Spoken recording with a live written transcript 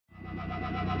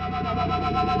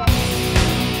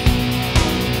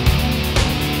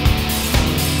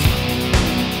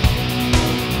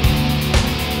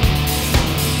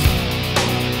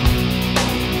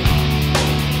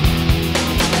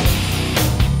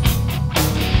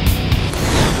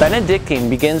Benedictine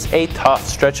begins a tough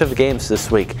stretch of games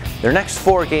this week. Their next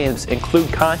 4 games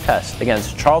include contests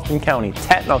against Charlton County,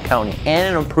 Tatnall County,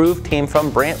 and an improved team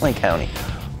from Brantley County.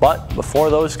 But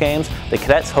before those games, the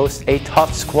Cadets host a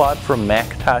tough squad from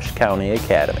McIntosh County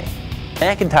Academy.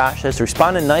 McIntosh has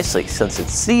responded nicely since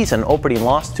its season-opening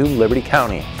loss to Liberty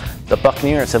County. The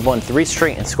Buccaneers have won 3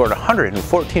 straight and scored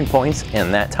 114 points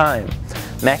in that time.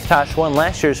 McIntosh won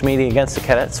last year's meeting against the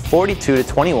Cadets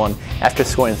 42-21 after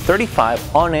scoring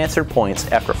 35 unanswered points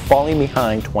after falling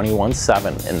behind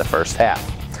 21-7 in the first half.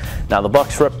 Now the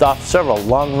Bucs ripped off several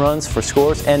long runs for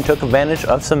scores and took advantage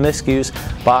of some miscues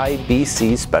by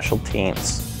BC's special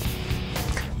teams.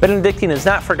 Benedictine has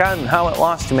not forgotten how it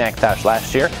lost to McIntosh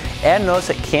last year and knows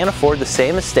it can't afford the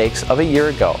same mistakes of a year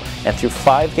ago. And through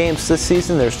 5 games this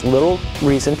season, there's little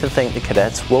reason to think the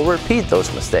Cadets will repeat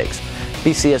those mistakes.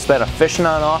 BC has been efficient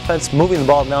on offense, moving the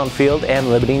ball downfield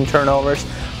and limiting turnovers,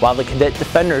 while the Cadet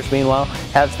defenders, meanwhile,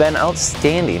 have been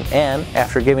outstanding and,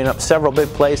 after giving up several big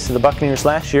plays to the Buccaneers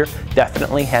last year,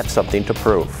 definitely have something to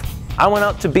prove. I went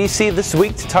out to BC this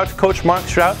week to talk to Coach Mark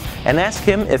Stroud and ask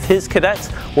him if his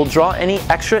Cadets will draw any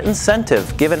extra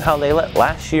incentive given how they let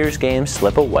last year's game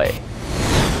slip away.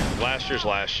 Last year's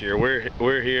last year.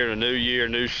 We're here in a new year,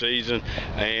 new season,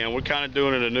 and we're kind of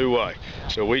doing it a new way.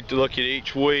 So we look at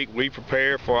each week, we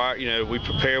prepare for our, we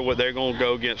prepare what they're going to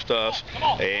go against us,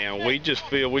 and we just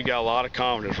feel we got a lot of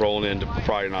confidence rolling into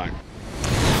Friday night.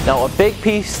 Now, a big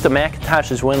piece to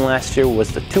McIntosh's win last year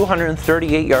was the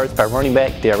 238 yards by running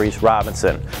back Darius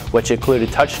Robinson, which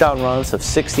included touchdown runs of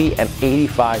 60 and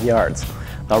 85 yards.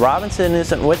 Now, Robinson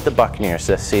isn't with the Buccaneers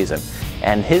this season,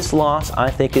 and his loss, I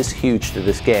think, is huge to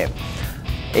this game.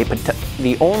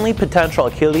 The only potential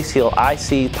Achilles heel I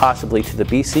see possibly to the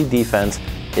BC defense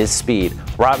is speed.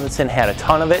 Robinson had a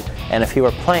ton of it, and if he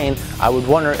were playing, I would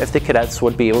wonder if the Cadets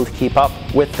would be able to keep up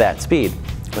with that speed.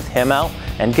 With him out,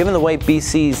 and given the way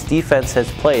BC's defense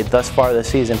has played thus far this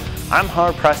season, I'm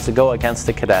hard-pressed to go against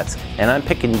the Cadets, and I'm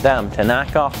picking them to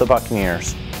knock off the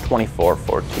Buccaneers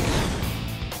 24-14.